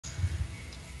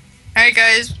Alright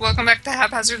guys, welcome back to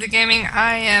Haphazardly Gaming.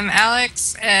 I am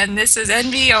Alex, and this is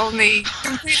Envy, only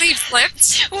completely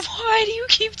flipped. Why do you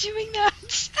keep doing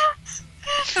that?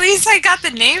 At least I got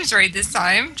the names right this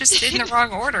time, just in the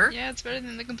wrong order. Yeah, it's better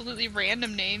than the completely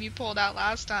random name you pulled out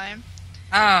last time.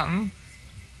 But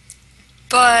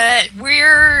I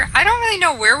don't really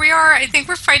know where we are. I think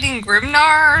we're fighting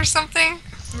Grimnar or something.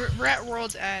 We're at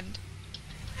World's End.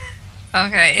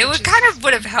 Okay, it would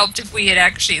have helped if we had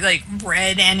actually, like,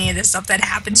 read any of the stuff that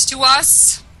happens to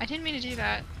us. I didn't mean to do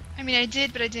that. I mean, I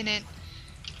did, but I didn't.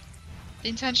 The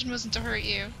intention wasn't to hurt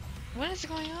you. What is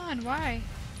going on? Why?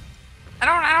 I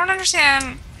don't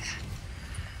understand.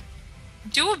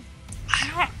 I'm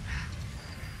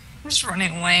just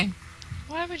running away.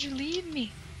 Why would you leave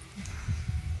me?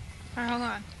 Alright, hold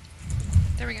on.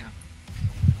 There we go.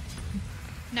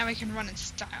 Now we can run in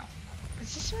style.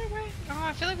 Is this the right way? Oh,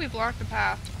 I feel like we blocked the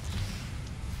path.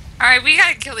 Alright, we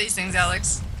gotta kill these things,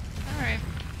 Alex. Alright.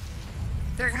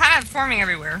 They're kind of forming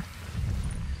everywhere.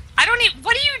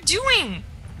 What are you doing?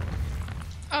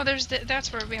 Oh,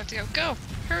 that's where we have to go. Go!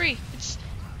 Hurry!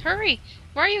 Hurry!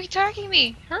 Why are you attacking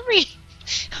me? Hurry!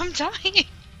 I'm dying!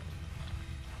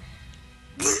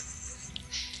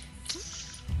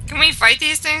 Can we fight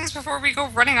these things before we go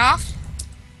running off?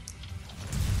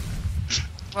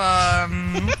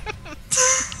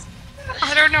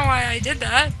 I don't know why I did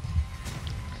that.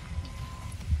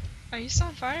 Are you still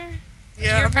on fire?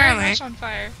 Yeah, You're apparently. very much on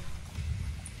fire.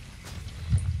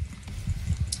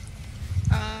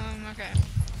 Okay.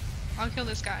 I'll kill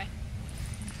this guy.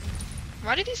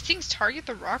 Why do these things target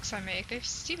the rocks I make? They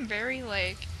seem very,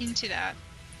 like, into that.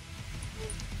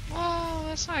 Whoa,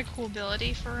 that's not a cool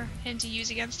ability for him to use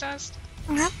against us.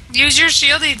 Use your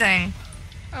shieldy thing.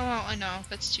 Oh, well, I know,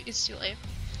 but it's too late.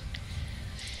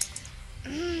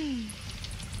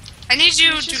 I need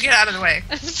you to get out of the way.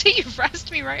 See, you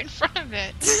rest me right in front of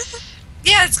it.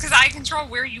 Yeah, it's because I control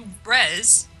where you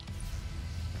res.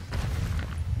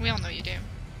 We all know you do.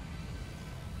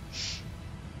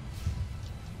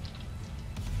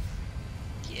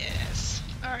 Yes.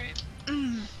 Alright.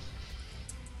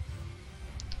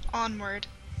 Onward.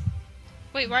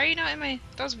 Wait, why are you not in my...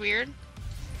 That was weird.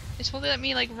 It totally let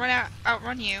me, like,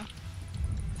 outrun you.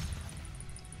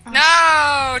 Oh.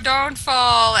 No! Don't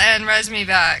fall and res me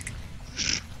back.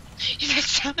 That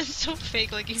sounded so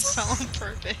fake, like you fell on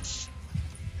purpose.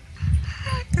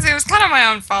 Because it was kind of my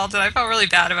own fault, and I felt really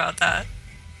bad about that.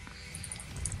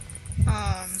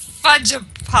 Fudge a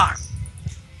pock.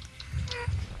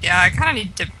 Yeah, I kind of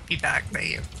need to be back by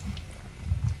you.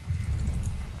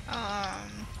 Well,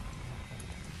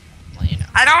 you know.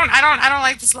 I don't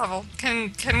like this level.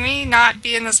 Can we not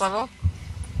be in this level?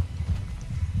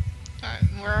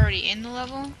 We're already in the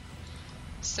level,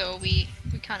 so we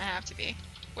kind of have to be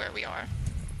where we are.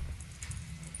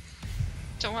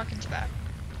 Don't walk into that.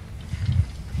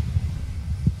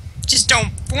 Just don't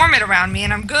form it around me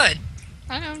and I'm good.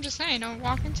 I know, I'm just saying, don't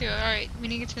walk into it. Alright, we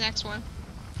need to get to the next one.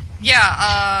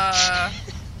 Yeah,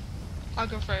 I'll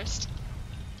go first.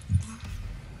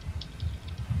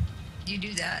 You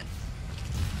do that.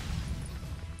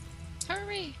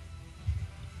 Hurry!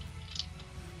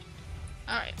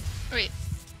 Alright, wait.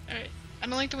 Alright. I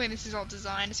don't like the way this is all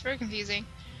designed. It's very confusing.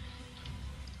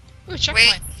 Ooh, checkpoint.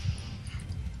 Wait.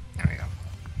 There we go.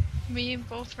 We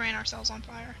both ran ourselves on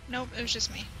fire. Nope, it was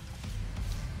just me.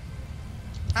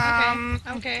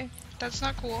 Okay. That's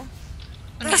not cool.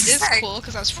 I mean, it is cool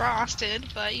because I was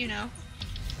frosted, but you know.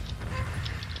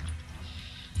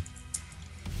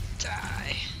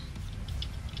 Die.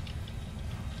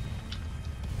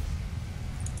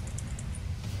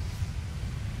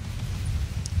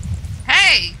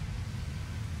 Hey!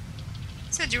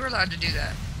 I said you were allowed to do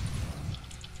that.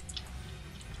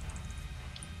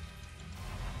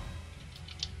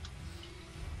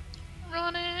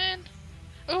 Running!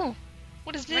 Oh!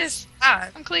 What is this?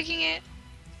 I'm clicking it.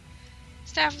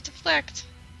 Staff of deflect.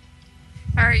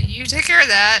 Alright, you take care of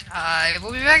that. I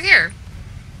will be back here.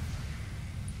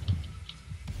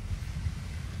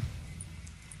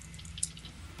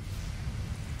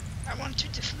 I want to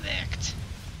deflect.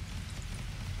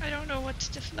 I don't know what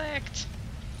to deflect.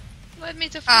 Let me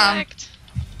deflect.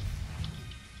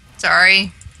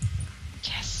 Sorry.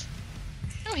 Yes.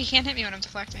 Oh, he can't hit me when I'm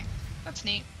deflecting. That's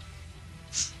neat.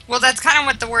 Well, that's kind of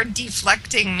what the word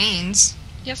deflecting means.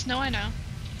 Yes, no, I know.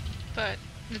 But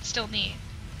it's still neat.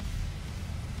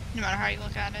 No matter how you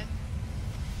look at it.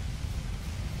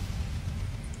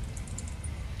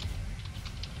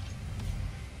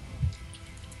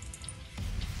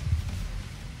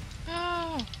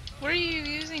 Oh, what are you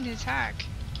using to attack?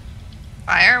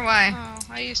 Fire? Why? Oh,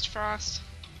 I used frost.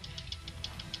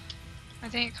 I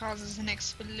think it causes an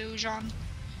explosion.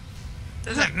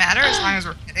 Doesn't matter as long as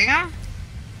we're hitting them.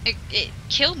 It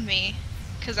killed me,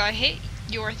 because I hit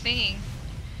your thing.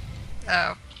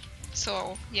 Oh.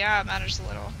 So, yeah, it matters a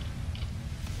little.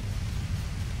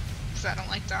 Because I don't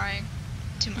like dying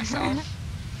to myself.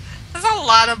 That's a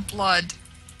lot of blood.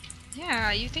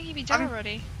 Yeah, you think he'd be dead I'm-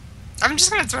 already. I'm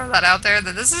just gonna throw that out there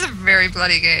that this is a very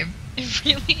bloody game. It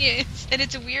really is. And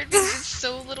it's weird because it's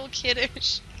so little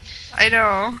kiddish. I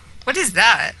know. What is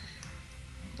that?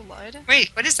 Blood?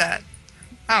 Wait, what is that?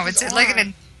 Oh, His it's like arm. an...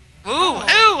 Ooh, Oh.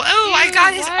 ooh, I Ew,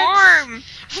 got his what? arm!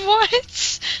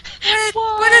 What?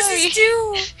 What does Why? this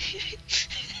do?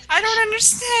 I don't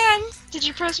understand. Did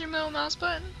you press your middle mouse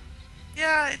button?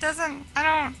 Yeah, it doesn't...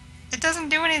 It doesn't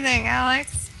do anything,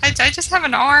 Alex. I just have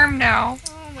an arm now.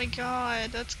 Oh my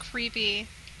god, that's creepy.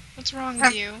 What's wrong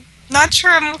with you? Not sure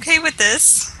I'm okay with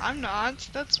this. I'm not.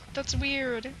 That's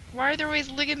weird. Why are there always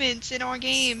ligaments in our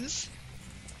games?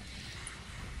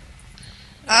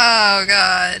 Oh,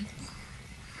 God.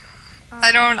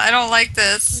 I don't like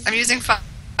this. I'm using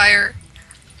fire.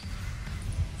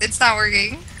 It's not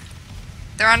working.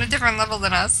 They're on a different level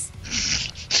than us.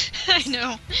 I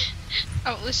know.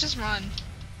 Oh, let's just run.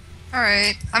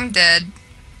 Alright, I'm dead.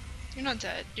 You're not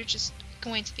dead. You're just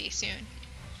going to be soon.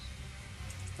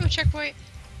 Oh, checkpoint.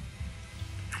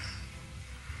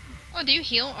 Oh, do you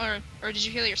heal or did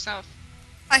you heal yourself?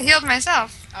 I healed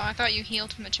myself. Oh, I thought you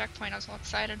healed from the checkpoint. I was all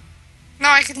excited. No,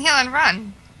 I can heal and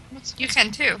run. What's You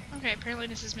can too. Okay, apparently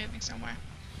this is moving somewhere.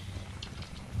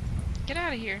 Get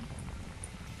out of here.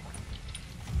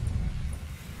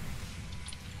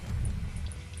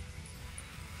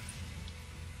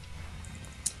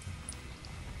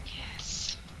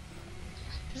 Yes.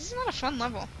 This is not a fun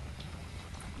level.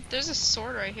 There's a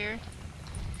sword right here.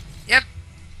 Yep.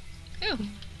 Ooh.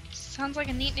 Sounds like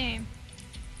a neat name.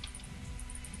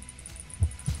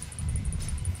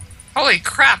 Holy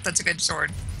crap, that's a good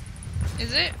sword.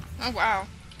 Is it? Oh wow.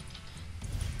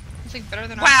 It's like better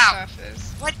than our Wow. stuff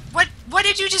is. What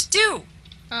did you just do?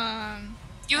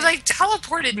 You like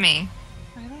teleported me.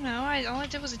 I don't know. All I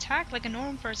did was attack like a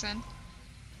normal person.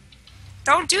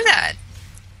 Don't do that.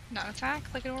 Not attack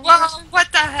like a normal Well, person.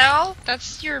 what the hell?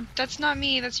 That's not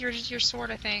me. That's your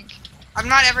sword, I think. I'm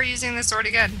not ever using this sword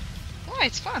again. Why?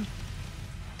 It's fun.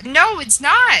 No, it's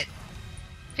not.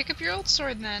 Pick up your old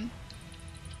sword then.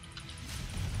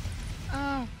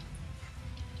 Oh.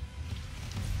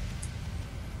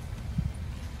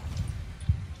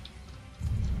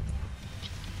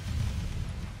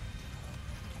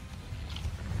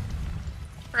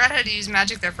 Forgot how to use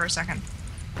magic there for a second.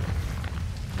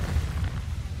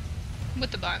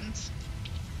 With the buttons.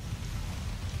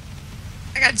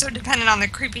 I got so dependent on the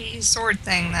creepy sword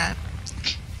thing that...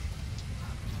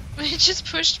 It just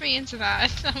pushed me into that.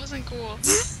 That wasn't cool.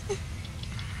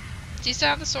 Do you still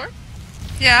have the sword?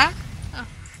 Yeah? Oh.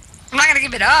 I'm not gonna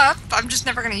give it up. I'm just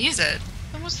never gonna use it.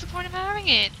 Then what's the point of having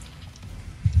it?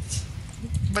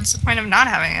 What's the point of not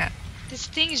having it? This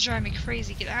thing is driving me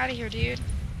crazy. Get out of here, dude.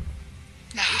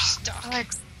 Now you're stuck.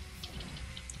 Alex,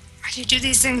 why do you do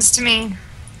these things to me?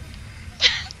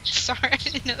 Sorry, I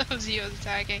didn't know that was you I was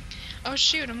attacking. Oh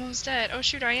shoot, I'm almost dead. Oh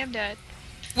shoot, I am dead.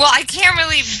 Well, I can't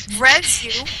really res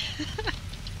you.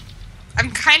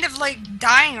 I'm kind of like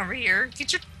dying over here.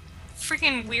 Get your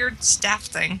freaking weird staff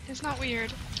thing. It's not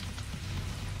weird.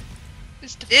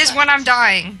 It's It is when I'm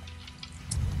dying.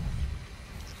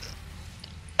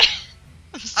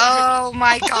 I'm sorry. Oh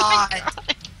my Oh god. my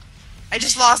god. I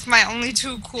just lost my only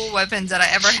two cool weapons that I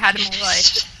ever had in my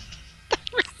life. That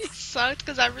really sucked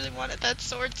because I really wanted that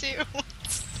sword too.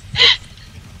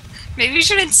 Maybe you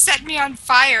shouldn't set me on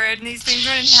fire and these things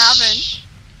wouldn't happen.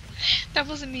 That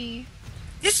wasn't me.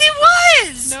 Yes, it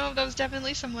was! No, that was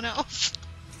definitely someone else.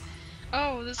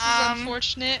 Oh, this is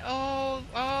unfortunate. Oh.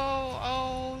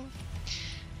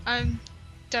 I'm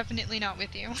definitely not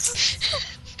with you.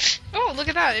 Oh, look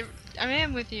at that. I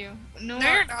am with you. No,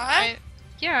 you're not.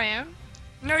 Yeah, I am.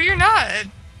 No, you're not.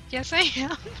 Yes, I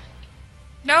am.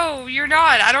 No, you're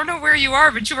not. I don't know where you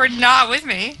are, but you are not with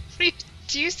me.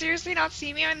 Do you seriously not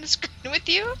see me on the screen with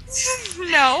you?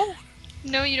 No.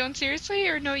 No, you don't seriously,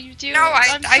 or no, you do? No,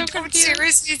 I don't confused.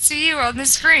 seriously see you on the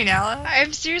screen, Ella.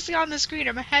 I'm seriously on the screen.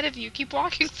 I'm ahead of you. Keep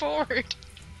walking forward.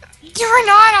 You're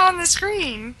not on the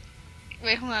screen.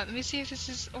 Wait, hold on. Let me see if this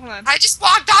is. Hold on. I just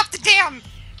walked off the damn...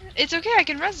 It's okay. I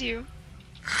can res you.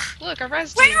 Look, I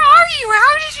resed Where you. are you?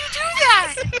 How did you do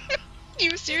that?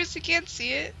 You seriously can't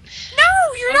see it?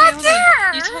 No, you're Okay, not hold on.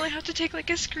 there. You totally have to take like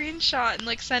a screenshot and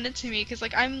like send it to me because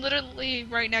like I'm literally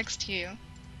right next to you.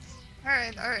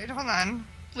 Alright, hold on.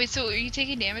 Wait, so are you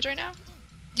taking damage right now?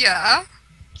 Yeah?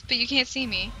 But you can't see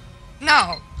me.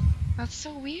 No. That's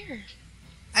so weird.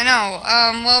 I know.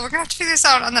 Well, we're gonna have to figure this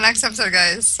out on the next episode,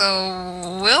 guys.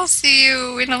 So we'll see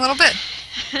you in a little bit.